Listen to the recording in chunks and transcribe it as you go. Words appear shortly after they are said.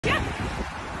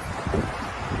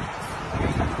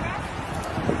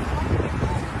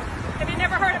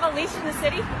a leash in the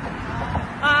city?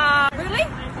 Really?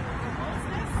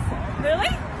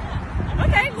 Really?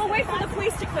 Okay, we'll wait for the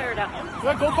police to clear it up.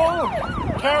 Yeah, go call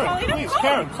them. Karen, please,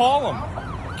 Karen, call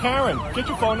them. Karen, get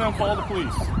your phone now and call the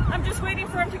police. I'm just waiting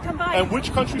for him to come by. And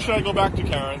which country should I go back to,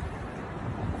 Karen?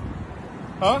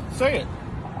 Huh? Say it.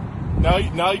 Now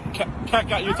you cat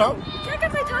got your tongue? Check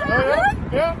out my tongue. Oh, yeah?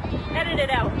 Really? Yeah. Edit it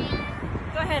out.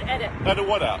 Go ahead, edit. Edit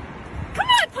what out? Come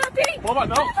on, puppy. What about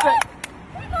no? Come on.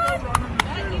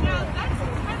 You know, that's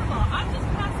incredible. I'm just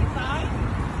passing by,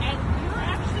 and you're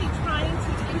actually trying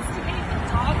to instigate the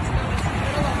dog to go into the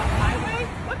middle of a highway?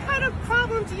 What kind of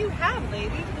problem do you have,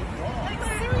 lady? Like,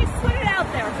 seriously? Put it out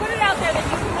there. Put it out there that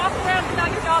you can walk around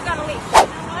without your dog on a leash. You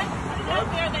know what? Put it out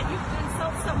there that you can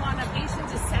insult someone of Asian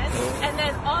descent, and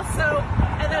then also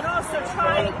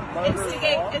try and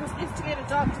instigate a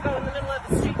dog to go in the middle of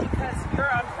the street because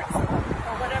you're on principle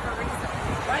for whatever reason.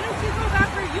 Why don't you go back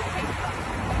where you came from?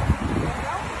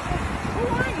 Who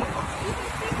are you? Leave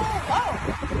these people alone.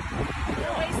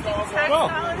 You're wasting tax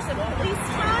dollars and police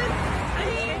time. I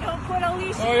mean, you don't put a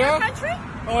leash in your country?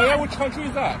 Oh yeah, which country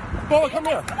is that? Bola, come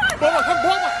here. Bola, come,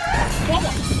 Bola.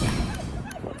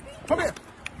 Come here.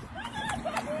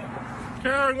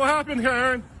 Karen, what happened,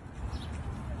 Karen?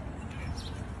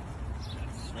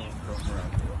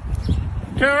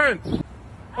 Karen,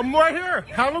 I'm right here.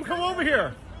 Have them come over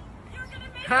here.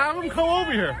 Have them come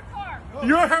over here.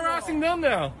 You're harassing them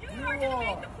now. You are going to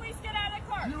make the police get out of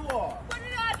the car. You are. Put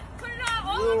it on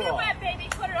all over the web, baby.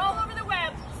 Put it all over the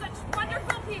web. Such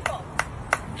wonderful people.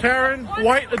 Karen,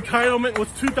 white entitlement was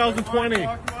 2020.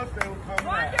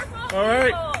 Wonderful All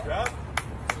right. people.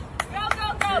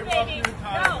 Go, baby.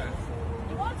 Go.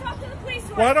 You won't talk to the police.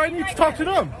 Why do I need to talk to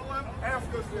them?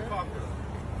 Ask us to talk to them.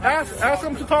 Ask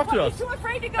them to talk to us. Too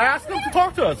afraid to go. Ask them to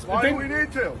talk to us. Why do we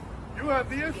need to? You have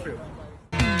the issue.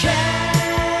 Karen.